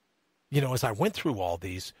 As I went through all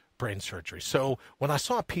these brain surgeries. So when I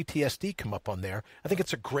saw PTSD come up on there, I think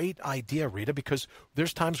it's a great idea, Rita, because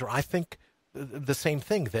there's times where I think the same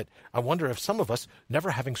thing, that I wonder if some of us,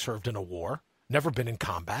 never having served in a war, never been in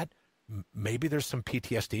combat, maybe there's some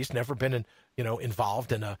PTSDs, never been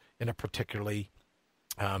involved in a particularly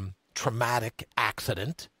traumatic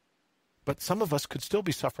accident, but some of us could still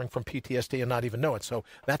be suffering from PTSD and not even know it. So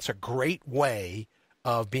that's a great way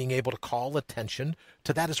of being able to call attention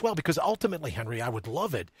to that as well, because ultimately, Henry, I would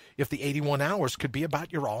love it if the 81 hours could be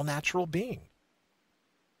about your all-natural being.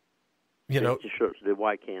 Sure. So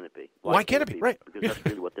why can't it be? Why can't it be? Right. Because that's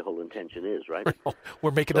really what the whole intention is, right?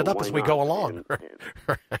 We're making it up as we go along.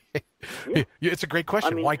 Right. Yeah. It's a great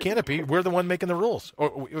question. I mean, why can't it be? We're the one making the rules.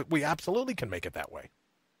 Or we absolutely can make it that way.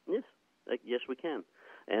 Yes, we can.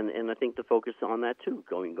 And I think the focus on that, too,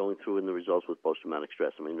 going through in the results with post-traumatic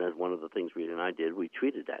stress. I mean, that's one of the things Rita and I did. We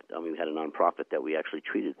treated that. I mean, we had a nonprofit that we actually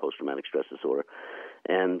treated post-traumatic stress disorder.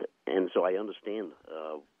 And so I understand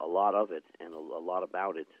a lot of it and a lot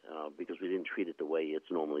about it because we didn't treat it the way it's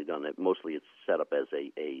normally done. Mostly it's set up as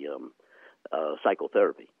a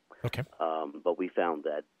psychotherapy. Okay. But we found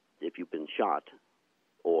that if you've been shot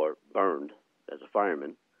or burned as a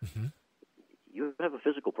fireman, mm-hmm. you have a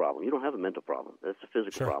physical problem. You don't have a mental problem. That's a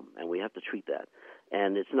physical Sure. problem, and we have to treat that.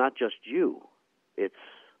 And it's not just you. It's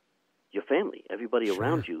your family. Everybody Sure.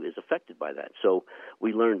 around you is affected by that. So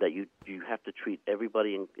we learned that you have to treat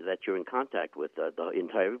everybody that you're in contact with,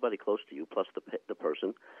 everybody close to you, plus the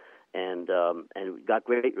person, and we got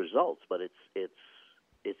great results. But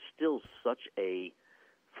it's still such a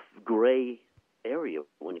gray area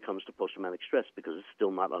when it comes to post-traumatic stress because it's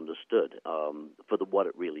still not understood for what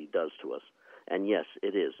it really does to us. And yes,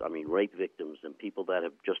 it is. I mean, rape victims and people that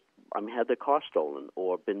have just had their car stolen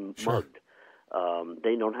or been Sure. mugged.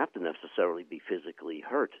 They don't have to necessarily be physically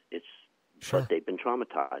hurt. Sure. But they've been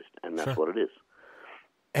traumatized, and that's Sure. what it is.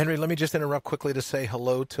 Henry, let me just interrupt quickly to say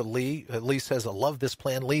hello to Lee. Lee says, I love this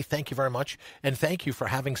plan. Lee, thank you very much. And thank you for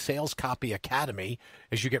having Sales Copy Academy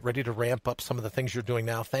as you get ready to ramp up some of the things you're doing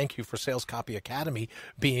now. Thank you for Sales Copy Academy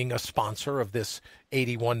being a sponsor of this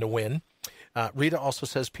 81 to Win. Rita also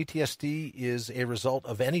says PTSD is a result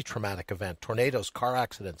of any traumatic event, tornadoes, car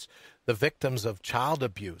accidents, the victims of child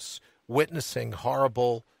abuse, witnessing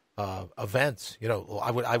horrible events.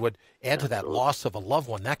 I would add to that loss of a loved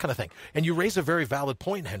one, that kind of thing. And you raise a very valid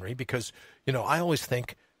point, Henry, because, I always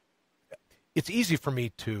think it's easy for me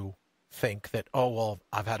to think that,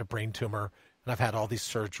 I've had a brain tumor and I've had all these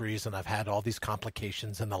surgeries and I've had all these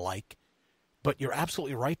complications and the like. But you're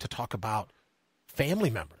absolutely right to talk about family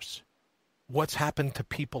members. What's happened to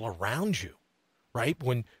people around you, right?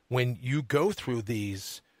 When you go through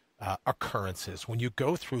these occurrences, when you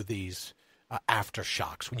go through these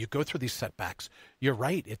aftershocks, when you go through these setbacks, you're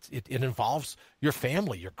right. It involves your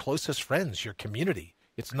family, your closest friends, your community.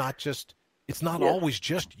 It's not always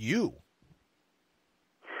just you.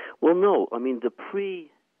 Well, no. I mean, the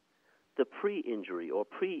pre-injury or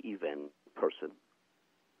pre-event person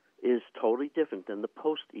is totally different than the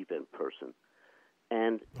post-event person.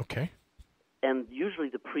 And okay. And usually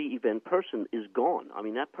the pre-event person is gone. I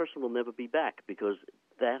mean, that person will never be back because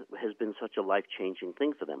that has been such a life-changing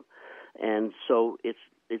thing for them. And so it's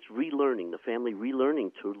relearning, the family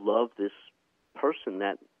relearning to love this person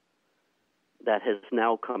that has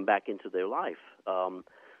now come back into their life.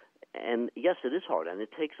 And yes, it is hard, and it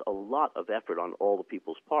takes a lot of effort on all the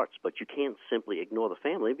people's parts, but you can't simply ignore the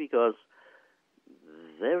family because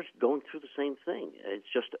they're going through the same thing. It's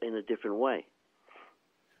just in a different way.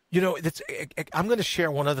 I'm going to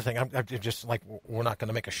share one other thing. I'm just like, we're not going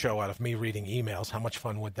to make a show out of me reading emails. How much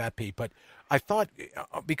fun would that be? But I thought,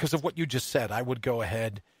 because of what you just said, I would go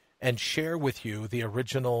ahead and share with you the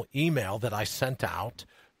original email that I sent out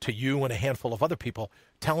to you and a handful of other people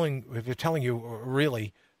telling you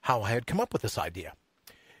really how I had come up with this idea.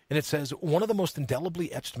 And it says, one of the most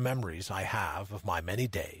indelibly etched memories I have of my many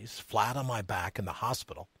days flat on my back in the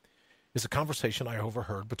hospital is a conversation I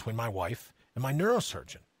overheard between my wife and my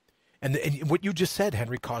neurosurgeon. And what you just said,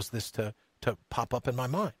 Henry, caused this to pop up in my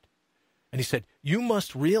mind. And he said, you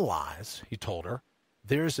must realize, he told her,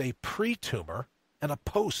 there's a pre-tumor and a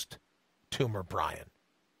post-tumor Brian.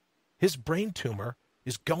 His brain tumor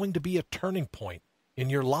is going to be a turning point in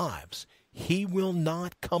your lives. He will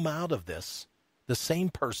not come out of this the same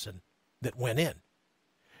person that went in.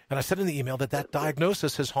 And I said in the email that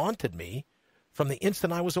diagnosis has haunted me from the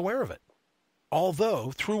instant I was aware of it.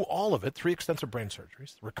 Although, through all of it, 3 extensive brain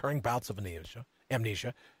surgeries, recurring bouts of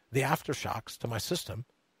amnesia, the aftershocks to my system,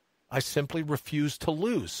 I simply refused to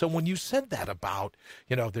lose. So when you said that about,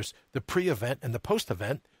 there's the pre-event and the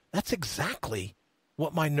post-event, that's exactly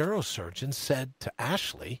what my neurosurgeon said to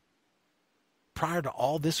Ashley prior to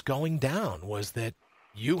all this going down, was that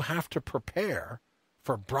you have to prepare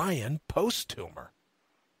for Brian post-tumor.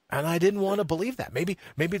 And I didn't want to believe that.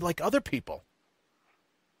 Maybe like other people.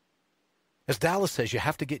 As Dallas says, you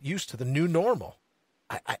have to get used to the new normal.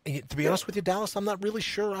 To be honest with you, Dallas, I'm not really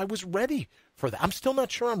sure I was ready for that. I'm still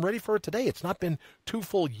not sure I'm ready for it today. It's not been 2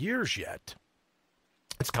 full years yet.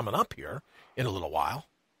 It's coming up here in a little while,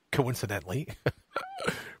 coincidentally,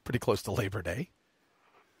 pretty close to Labor Day.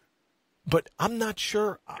 But I'm not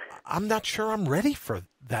sure I'm ready for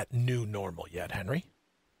that new normal yet, Henry.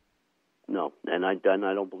 No, and I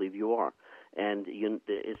don't believe you are. And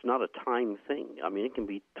it's not a time thing. I mean, it can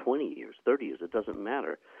be 20 years, 30 years. It doesn't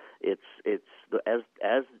matter. As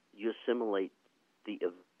you assimilate the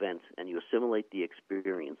event and you assimilate the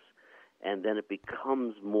experience, and then it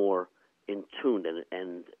becomes more in tune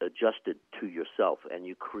and adjusted to yourself, and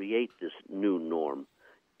you create this new norm.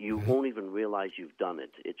 You won't even realize you've done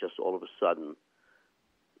it. It just all of a sudden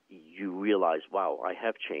you realize, wow, I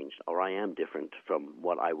have changed, or I am different from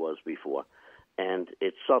what I was before. And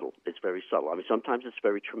it's subtle. It's very subtle. I mean, sometimes it's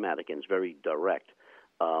very traumatic and it's very direct.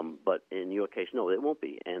 But in your case, no, it won't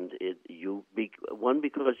be. And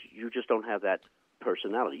because you just don't have that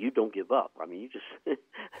personality. You don't give up. I mean, you just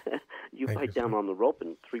you bite down on the rope,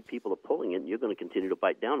 and three people are pulling it, and you're going to continue to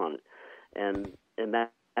bite down on it. And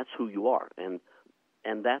that's who you are. And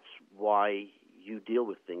that's why you deal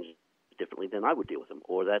with things differently than I would deal with them,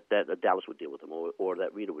 or that Dallas would deal with them, or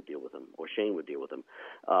that Rita would deal with them, or Shane would deal with them.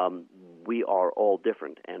 We are all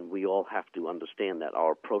different, and we all have to understand that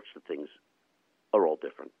our approach to things are all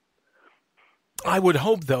different. I would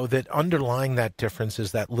hope, though, that underlying that difference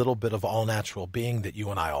is that little bit of all-natural being that you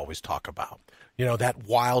and I always talk about. You know, that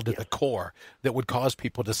wild at the core that would cause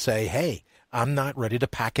people to say, hey, I'm not ready to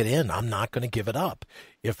pack it in. I'm not going to give it up.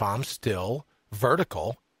 If I'm still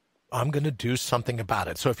vertical, I'm going to do something about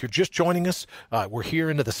it. So if you're just joining us, we're here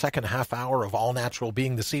into the second half hour of All Natural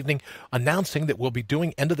Being this evening, announcing that we'll be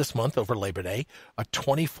doing end of this month over Labor Day, a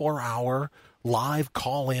 24-hour live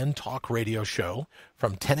call-in talk radio show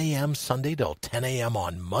from 10 a.m. Sunday till 10 a.m.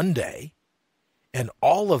 on Monday. And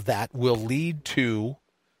all of that will lead to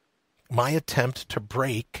my attempt to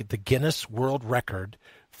break the Guinness World Record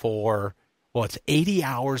for, well, it's 80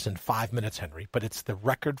 hours and 5 minutes, Henry, but it's the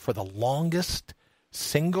record for the longest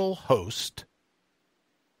single host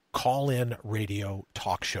call-in radio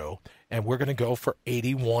talk show, and we're going to go for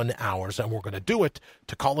 81 hours, and we're going to do it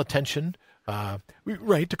to call attention,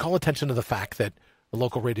 to call attention to the fact that a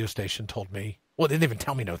local radio station told me, well, they didn't even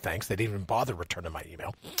tell me no thanks. They didn't even bother returning my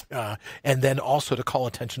email. And then also to call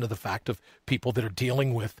attention to the fact of people that are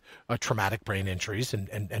dealing with traumatic brain injuries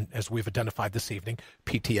and as we've identified this evening,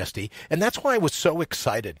 PTSD. And that's why I was so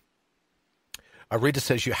excited. Rita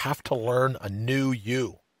says you have to learn a new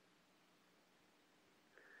you.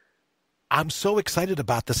 I'm so excited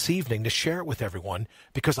about this evening to share it with everyone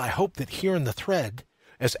because I hope that here in the thread,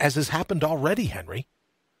 as has happened already, Henry,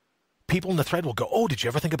 people in the thread will go, oh, did you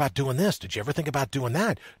ever think about doing this? Did you ever think about doing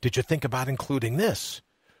that? Did you think about including this?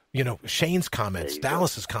 You know, Shane's comments,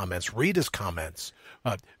 Dallas's comments, Rita's comments,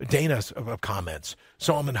 Dana's comments.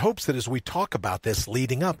 So I'm in hopes that as we talk about this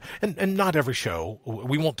leading up, and not every show,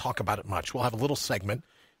 we won't talk about it much. We'll have a little segment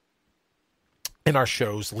in our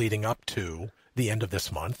shows leading up to the end of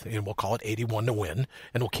this month, and we'll call it 81 to Win,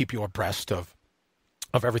 and we'll keep you abreast of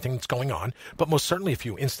everything that's going on. But most certainly if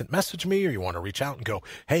you instant message me or you want to reach out and go,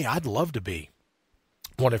 hey, I'd love to be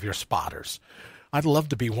one of your spotters. I'd love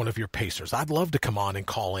to be one of your pacers. I'd love to come on and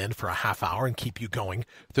call in for a half hour and keep you going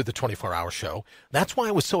through the 24-hour show. That's why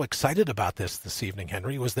I was so excited about this evening,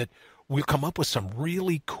 Henry, was that we'll come up with some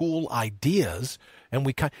really cool ideas.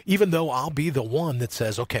 And even though I'll be the one that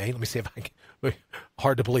says, okay, let me see if I can,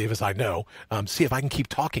 hard to believe as I know, see if I can keep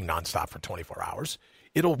talking nonstop for 24 hours.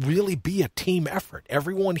 It'll really be a team effort.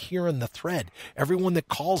 Everyone here in the thread, everyone that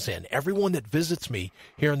calls in, everyone that visits me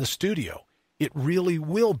here in the studio, it really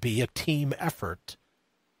will be a team effort,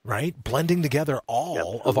 right? Blending together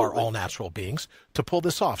all of our all-natural beings to pull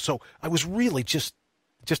this off. So I was really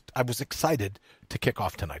I was excited to kick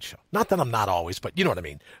off tonight's show. Not that I'm not always, but you know what I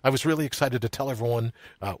mean. I was really excited to tell everyone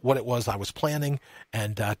what it was I was planning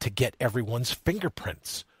and to get everyone's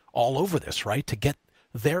fingerprints all over this, right? To get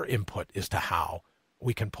their input as to how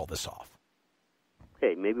we can pull this off.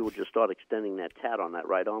 Hey, maybe we'll just start extending that tat on that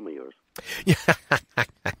right arm of yours.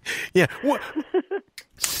 Yeah. Well,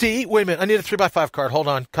 see, wait a minute. I need a 3x5 card. Hold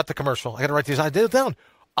on. Cut the commercial. I got to write these ideas down.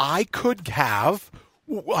 I could have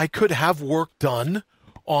work done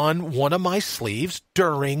on one of my sleeves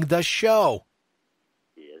during the show.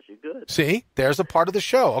 Yes, you could. See, there's a part of the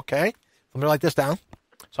show. Okay. Let me write this down.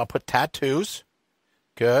 So I'll put tattoos.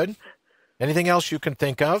 Good. Anything else you can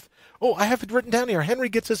think of? Oh, I have it written down here. Henry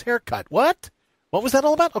gets his hair cut. What? What was that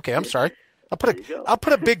all about? Okay, I'm sorry. I'll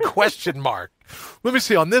put a big question mark. Let me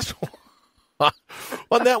see on this one.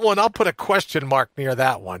 On that one, I'll put a question mark near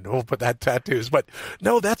that one. We'll put that tattoos. But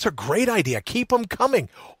no, that's a great idea. Keep them coming.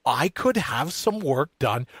 I could have some work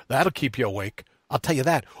done. That'll keep you awake. I'll tell you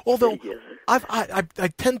that. Although I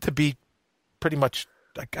tend to be pretty much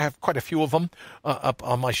I have quite a few of them up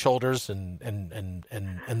on my shoulders and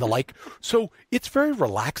the like. So it's very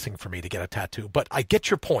relaxing for me to get a tattoo, but I get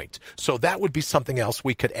your point. So that would be something else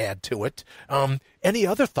we could add to it. Any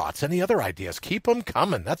other thoughts, any other ideas? Keep them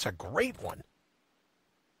coming. That's a great one.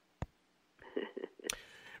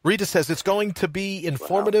 Rita says it's going to be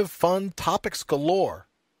informative, fun, topics galore.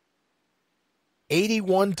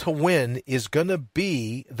 81 to win is going to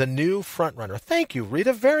be the new front runner. Thank you,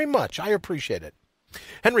 Rita, very much. I appreciate it.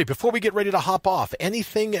 Henry, before we get ready to hop off,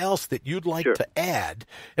 anything else that you'd like to add?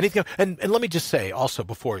 Anything? And let me just say also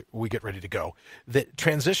before we get ready to go, that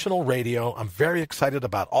Transitional Radio, I'm very excited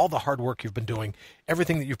about all the hard work you've been doing,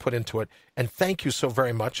 everything that you've put into it. And thank you so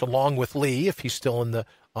very much, along with Lee, if he's still in the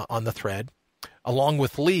on the thread, along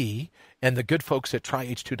with Lee and the good folks at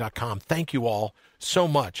tryh2.com. Thank you all so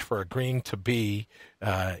much for agreeing to be,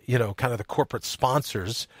 kind of the corporate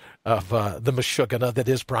sponsors of the Meshuggah that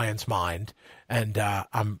is Brian's Mind. And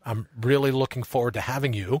I'm really looking forward to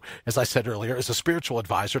having you, as I said earlier, as a spiritual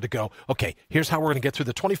advisor to go, okay, here's how we're going to get through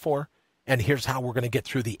the 24, and here's how we're going to get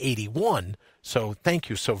through the 81. So thank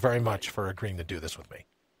you so very much for agreeing to do this with me.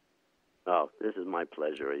 Oh, this is my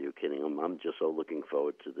pleasure. Are you kidding? I'm just so looking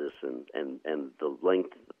forward to this and the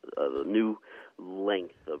length, the new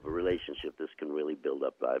length of a relationship this can really build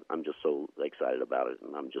up. I'm just so excited about it,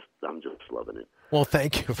 and I'm just loving it. Well,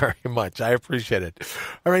 thank you very much. I appreciate it.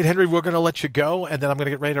 All right, Henry, we're going to let you go, and then I'm going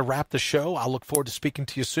to get ready to wrap the show. I'll look forward to speaking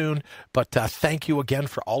to you soon. But thank you again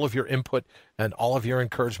for all of your input and all of your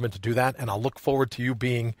encouragement to do that. And I'll look forward to you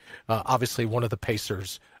being obviously one of the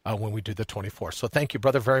pacers when we do the 24. So thank you,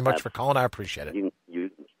 brother, very much for calling. I appreciate it. You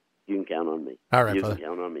can count on me. All right, you brother. can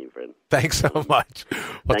count on me, friend. Thanks so much.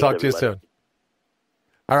 We'll talk to you soon.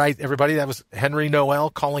 All right, everybody, that was Henry Noel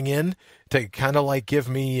calling in to kind of like give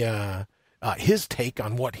me his take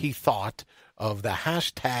on what he thought of the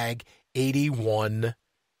hashtag 81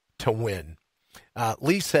 to win.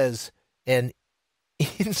 Lee says, an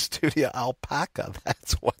in-studio alpaca,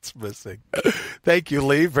 that's what's missing. Thank you,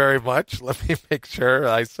 Lee, very much. Let me make sure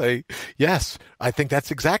I say, yes, I think that's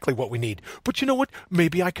exactly what we need. But you know what?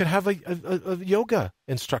 Maybe I could have a yoga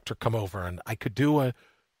instructor come over and I could do a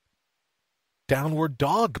downward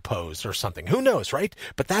dog pose or something. Who knows, right?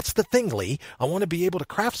 But that's the thing, Lee. I want to be able to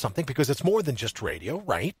craft something because it's more than just radio,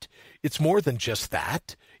 right? It's more than just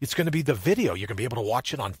that. It's going to be the video. You're going to be able to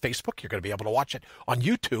watch it on Facebook. You're going to be able to watch it on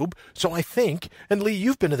YouTube. So I think, and Lee,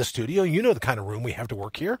 you've been to the studio. You know the kind of room we have to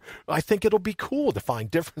work here. I think it'll be cool to find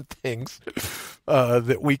different things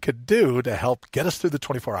that we could do to help get us through the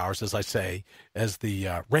 24 hours, as I say, as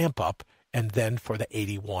the ramp up, and then for the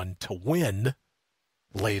 81 to win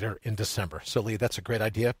later in December. So, Lee, that's a great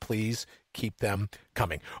idea. Please keep them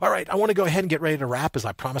coming. All right, I want to go ahead and get ready to wrap, as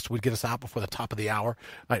I promised we'd get us out before the top of the hour.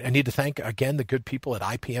 I need to thank, again, the good people at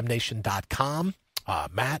IPMNation.com,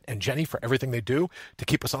 Matt and Jenny, for everything they do to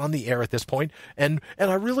keep us on the air at this point. And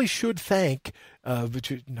I really should thank,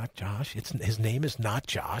 not Josh, his name is not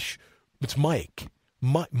Josh, it's Mike.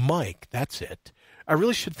 Mike, that's it. I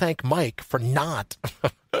really should thank Mike for not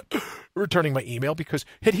returning my email, because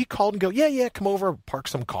had he called and go, yeah, come over, park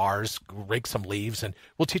some cars, rake some leaves, and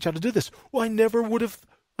we'll teach you how to do this. Well, I never would have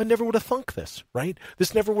thunk this, right?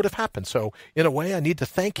 This never would have happened. So in a way, I need to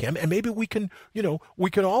thank him. And maybe we can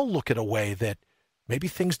all look at a way that maybe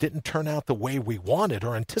things didn't turn out the way we wanted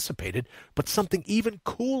or anticipated, but something even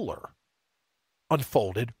cooler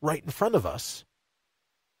unfolded right in front of us.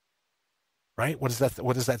 Right? What is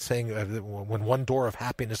that saying? When one door of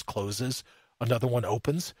happiness closes, another one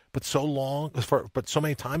opens. But so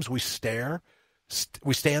many times we stand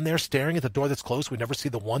there staring at the door that's closed. We never see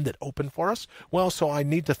the one that opened for us. Well, so I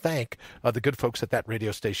need to thank the good folks at that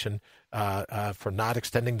radio station for not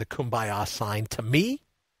extending the Kumbaya sign to me.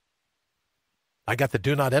 I got the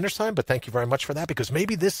do not enter sign, but thank you very much for that, because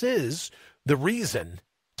maybe this is the reason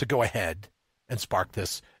to go ahead and spark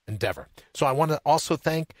this endeavor. So I want to also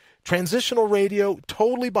thank Transitional Radio,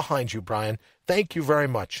 totally behind you, Brian. Thank you very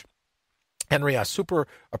much. Henry, I super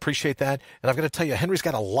appreciate that. And I've got to tell you, Henry's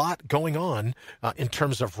got a lot going on in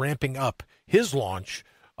terms of ramping up his launch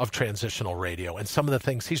of Transitional Radio and some of the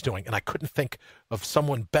things he's doing. And I couldn't think of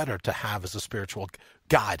someone better to have as a spiritual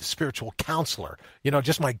guide, a spiritual counselor,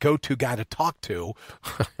 just my go-to guy to talk to,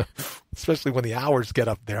 especially when the hours get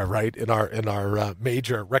up there, right, in our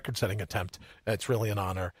major record-setting attempt. It's really an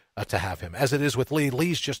honor to have him, as it is with Lee.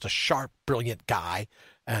 Lee's just a sharp, brilliant guy,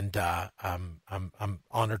 and I'm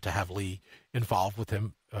honored to have Lee involved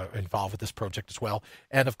with this project as well.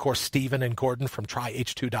 And of course, Stephen and Gordon from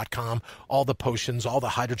tryh2.com, all the potions, all the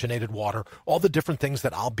hydrogenated water, all the different things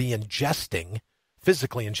that I'll be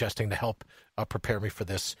physically ingesting to help prepare me for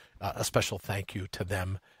this. A special thank you to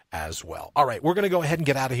them as well. All right, we're going to go ahead and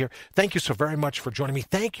get out of here. Thank you so very much for joining me.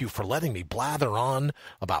 Thank you for letting me blather on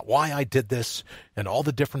about why I did this and all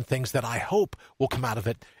the different things that I hope will come out of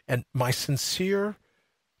it. And my sincere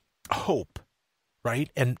hope, right?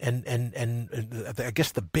 And I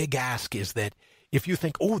guess the big ask is that if you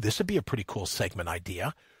think, oh, this would be a pretty cool segment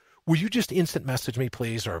idea, will you just instant message me,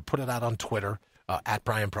 please, or put it out on Twitter, at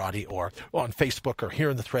Brian Brawdy, or on Facebook, or here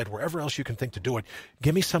in the thread, wherever else you can think to do it.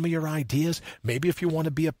 Give me some of your ideas. Maybe if you want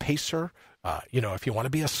to be a pacer, if you want to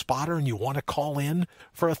be a spotter and you want to call in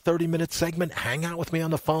for a 30-minute segment, hang out with me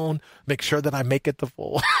on the phone, make sure that I make it the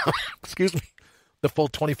full, the full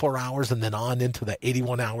 24 hours and then on into the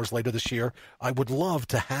 81 hours later this year. I would love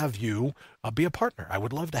to have you be a partner. I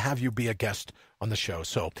would love to have you be a guest on the show.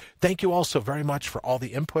 So thank you all so very much for all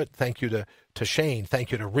the input. Thank you to Shane.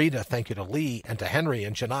 Thank you to Rita. Thank you to Lee and to Henry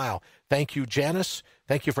and Janile. Thank you, Janice.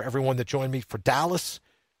 Thank you for everyone that joined me. For Dallas,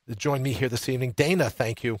 that joined me here this evening. Dana,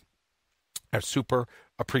 thank you. I super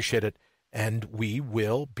appreciate it. And we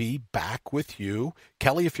will be back with you.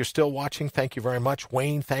 Kelly, if you're still watching, thank you very much.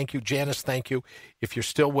 Wayne, thank you. Janice, thank you. If you're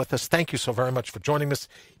still with us, thank you so very much for joining us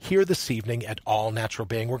here this evening at All Natural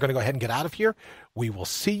Being. We're going to go ahead and get out of here. We will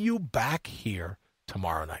see you back here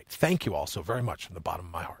tomorrow night. Thank you all so very much from the bottom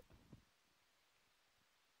of my heart.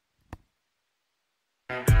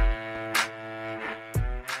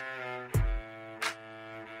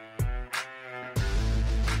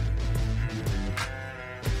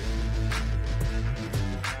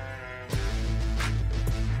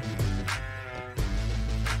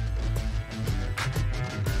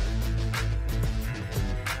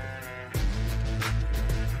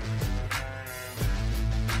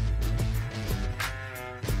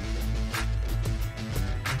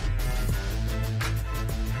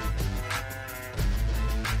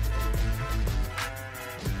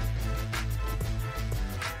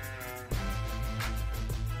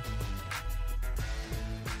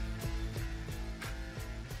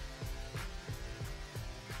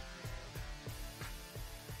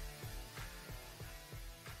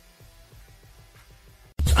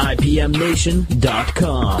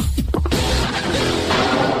 IPMNation.com.